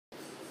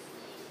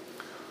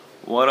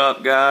What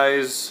up,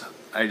 guys?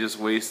 I just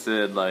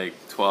wasted like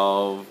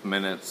 12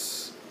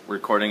 minutes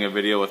recording a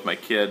video with my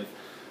kid.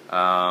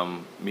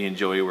 Me and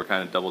Joey were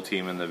kind of double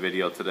teaming the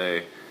video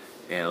today,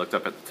 and I looked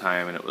up at the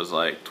time and it was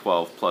like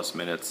 12 plus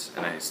minutes,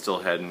 and I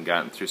still hadn't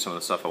gotten through some of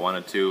the stuff I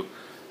wanted to.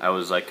 I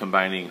was like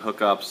combining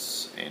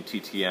hookups and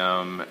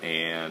TTM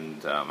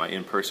and my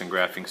in-person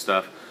graphing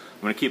stuff.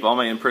 I'm going to keep all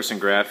my in-person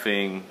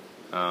graphing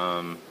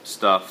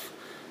stuff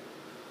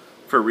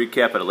for a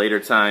recap at a later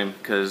time,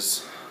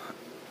 because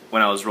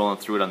when I was rolling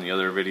through it on the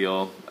other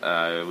video,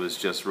 it was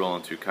just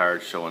rolling through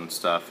cards, showing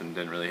stuff, and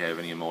didn't really have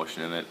any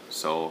emotion in it.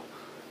 So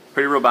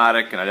pretty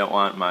robotic, and I don't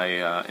want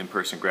my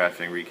in-person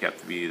graphing recap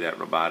to be that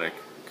robotic.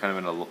 Kind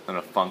of in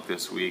a funk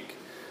this week.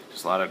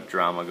 Just a lot of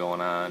drama going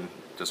on,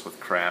 just with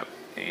crap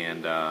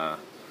and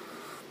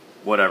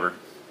whatever.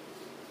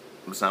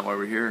 That's not why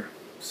we're here.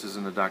 This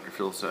isn't a Dr.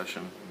 Phil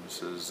session.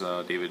 This is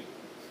David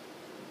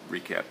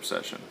recap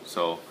session.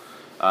 So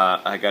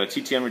I got a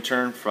TTM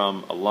return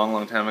from a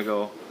long time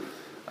ago.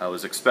 I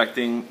was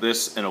expecting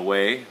this in a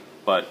way,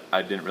 but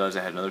I didn't realize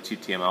I had another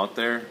TTM out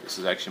there. This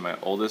is actually my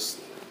oldest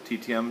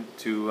TTM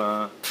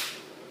to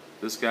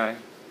this guy.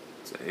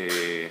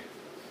 It's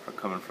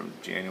coming from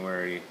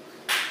January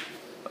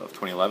of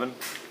 2011.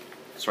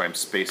 Sorry, I'm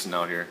spacing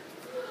out here.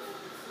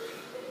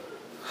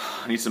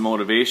 I need some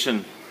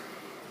motivation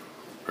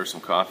or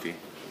some coffee.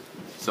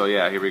 So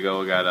yeah, here we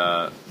go. We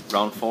got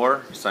round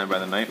 4, signed by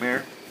the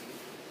Nightmare.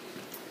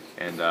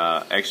 And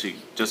actually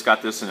just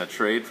got this in a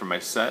trade for my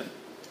set.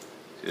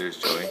 There's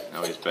Joey,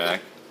 now he's back.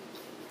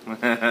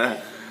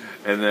 And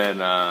then,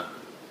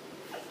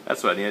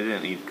 that's what I needed. I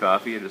didn't need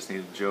coffee, I just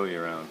needed Joey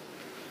around.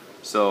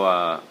 So,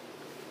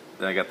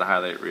 then I got the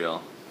highlight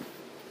reel.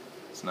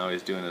 So now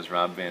he's doing his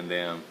Rob Van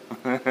Dam.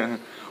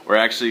 We're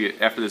actually,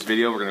 after this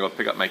video, we're going to go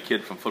pick up my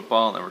kid from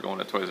football, and then we're going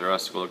to Toys R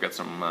Us to go look at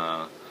some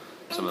of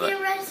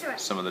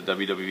the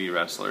WWE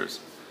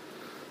wrestlers.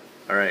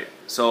 Alright,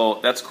 so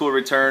that's a cool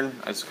return.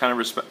 I was kind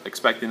of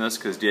expecting this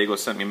because Diego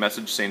sent me a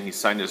message saying he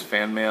signed his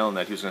fan mail and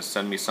that he was going to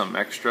send me something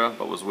extra,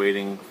 but was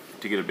waiting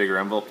to get a bigger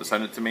envelope to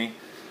send it to me.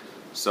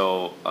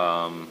 So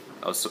I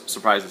was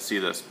surprised to see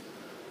this.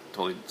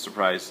 Totally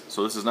surprised.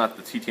 So this is not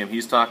the TTM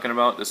he's talking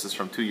about. This is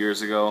from 2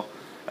 years ago.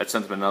 I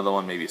sent him another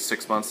one maybe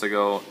 6 months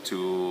ago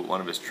to one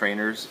of his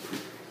trainers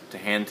to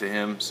hand to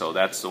him. So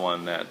that's the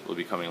one that will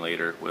be coming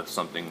later with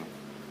something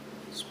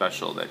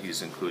special that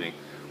he's including,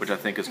 which I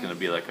think is going to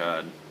be like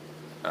a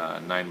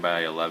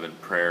 9x11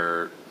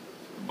 prayer,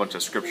 a bunch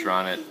of scripture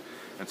on it,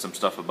 and some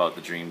stuff about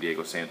the Dream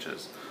Diego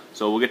Sanchez.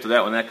 So we'll get to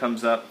that when that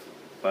comes up.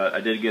 But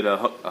I did get a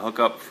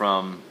hookup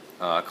from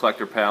a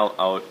collector pal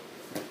out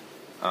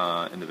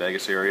in the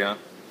Vegas area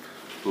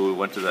who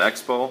went to the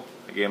expo.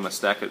 I gave him a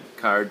stack of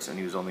cards and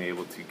he was only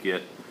able to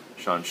get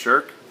Sean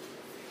Shirk,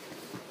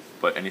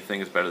 but anything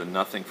is better than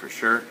nothing for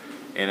sure.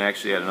 And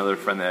actually I had another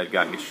friend that had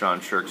got me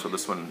Sean Shirk, so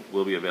this one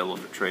will be available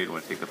for trade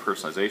when I take the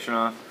personalization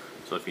off.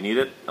 So if you need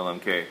it,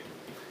 LMK,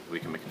 we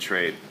can make a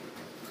trade.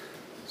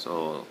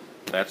 So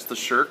that's the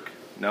Shirk.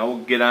 Now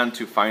we'll get on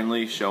to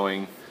finally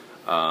showing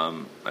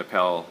my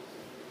pal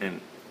in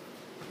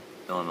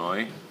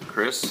Illinois,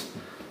 Chris,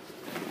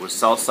 was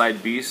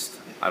Southside Beast.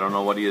 I don't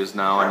know what he is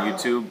now on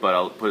YouTube, but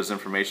I'll put his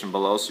information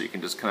below so you can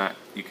just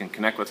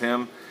connect with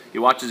him. He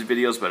watches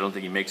videos, but I don't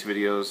think he makes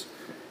videos.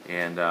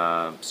 And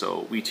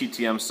so we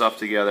TTM stuff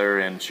together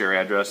and share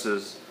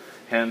addresses.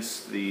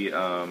 Hence the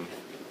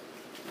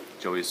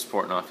Joey's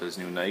sporting off his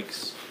new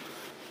Nikes.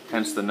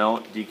 Hence the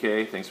note,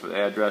 DK, thanks for the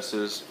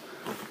addresses.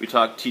 We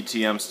talk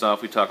TTM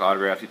stuff, we talk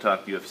autograph, we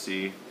talk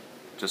UFC,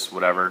 just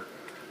whatever.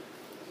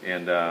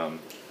 And so I'm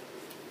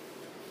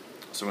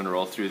going to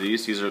roll through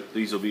these.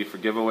 These will be for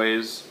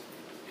giveaways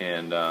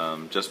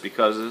and just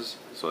becauses.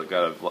 So I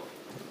got a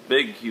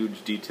big,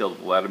 huge, detailed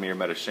Vladimir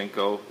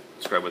Medashenko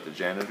described with the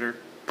janitor.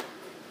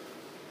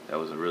 That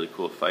was a really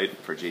cool fight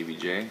for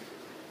JBJ.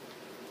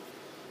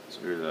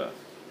 So here's a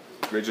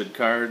rigid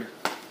card.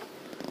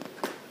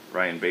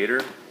 Ryan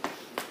Bader.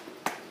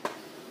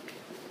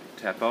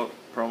 Tap out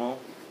promo.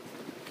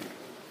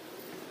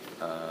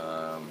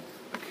 A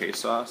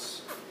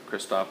K-Sauce.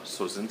 Krzysztof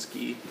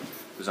Sosinski,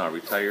 who's now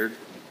retired.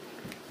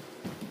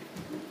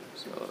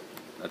 So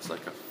that's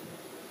like a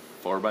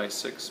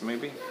 4x6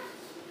 maybe.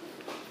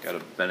 Got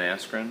a Ben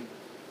Askren.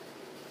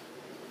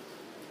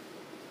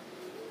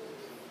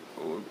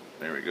 Oh,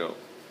 there we go.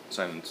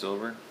 Signed in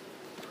silver.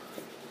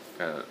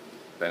 Got a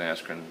Ben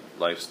Askren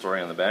life story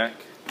on the back.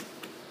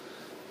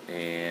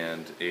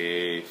 And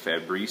a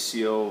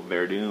Fabricio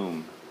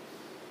Verdum.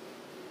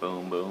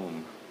 Boom,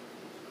 boom.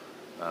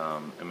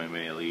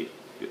 MMA Elite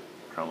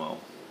promo.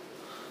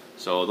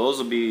 So those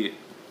will be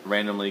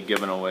randomly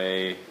given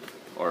away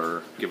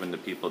or given to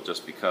people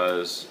just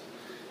because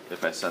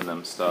if I send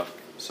them stuff.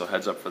 So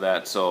heads up for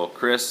that. So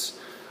Chris,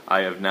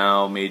 I have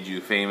now made you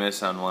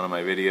famous on one of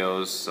my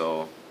videos.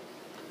 So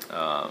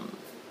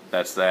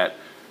that's that.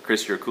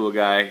 Chris, you're a cool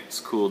guy. It's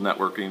cool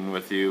networking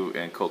with you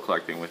and cool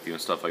collecting with you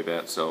and stuff like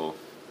that. So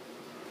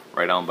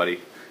right on,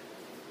 buddy.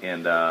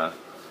 And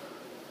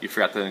you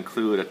forgot to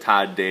include a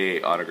Todd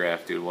Day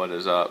autograph, dude. What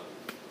is up?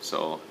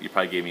 So you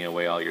probably gave me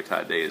away all your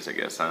Todd Days, I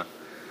guess, huh?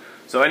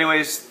 So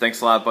anyways, thanks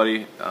a lot,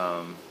 buddy.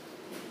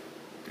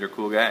 You're a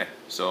cool guy.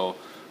 So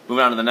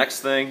moving on to the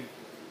next thing,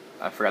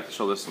 I forgot to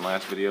show this in the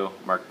last video.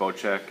 Mark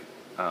Bocek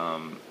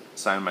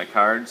signed my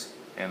cards,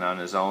 and on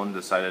his own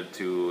decided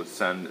to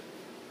send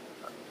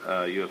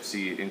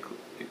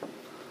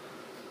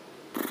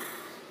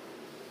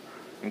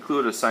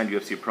include a signed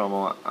UFC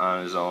promo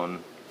on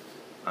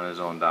his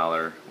own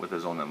dollar with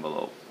his own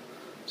envelope.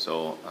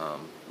 So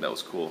that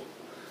was cool.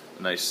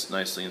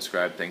 Nicely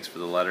inscribed. Thanks for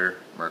the letter,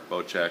 Mark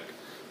Bocek.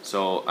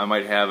 So I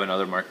might have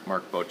another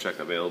Mark Bocek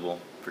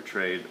available for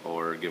trade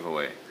or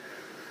giveaway.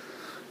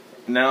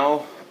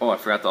 Now, oh, I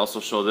forgot to also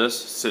show this,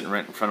 sitting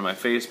right in front of my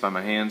face by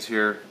my hands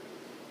here.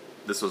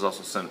 This was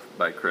also sent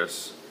by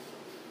Chris,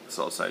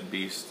 Southside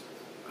Beast.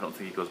 I don't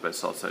think he goes by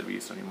Southside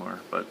Beast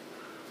anymore, but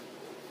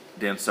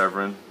Dan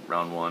Severn,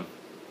 round 1.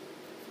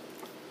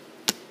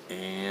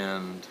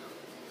 And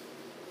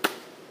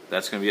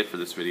that's going to be it for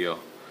this video.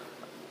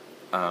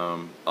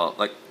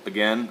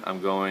 Again,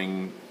 I'm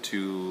going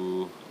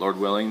to, Lord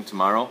willing,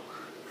 tomorrow,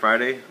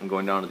 Friday, I'm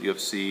going down to the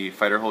UFC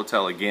Fighter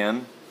Hotel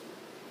again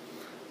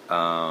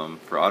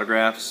for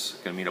autographs.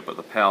 Going to meet up with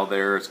a pal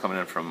there. It's coming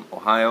in from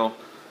Ohio.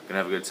 Going to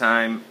have a good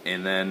time,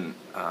 and then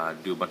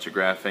do a bunch of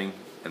graphing,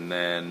 and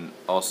then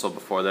also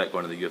before that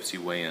going to the UFC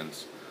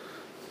weigh-ins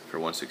for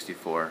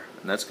 164.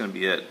 And that's going to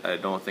be it. I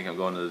don't think I'm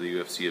going to the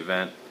UFC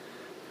event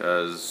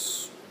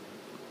because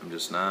I'm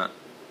just not.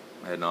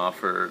 I had an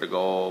offer to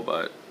go,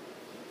 but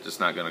just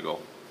not going to go.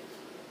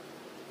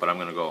 But I'm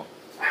going to go,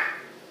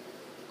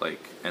 like,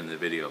 end the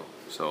video.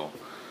 So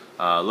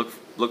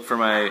look for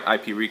my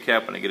IP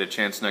recap when I get a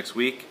chance next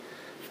week.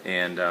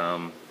 And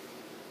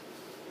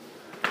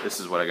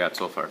this is what I got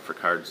so far for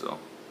cards, though.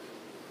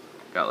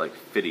 Got like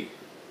 50,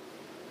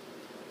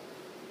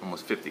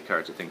 almost 50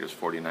 cards. I think there's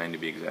 49 to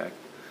be exact.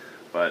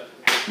 But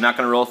I'm not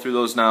going to roll through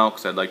those now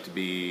because I'd like to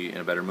be in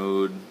a better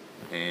mood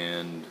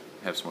and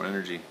have some more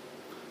energy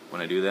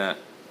when I do that.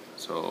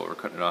 So we're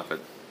cutting it off at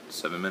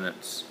 7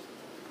 minutes.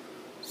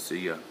 See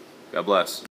ya. God bless.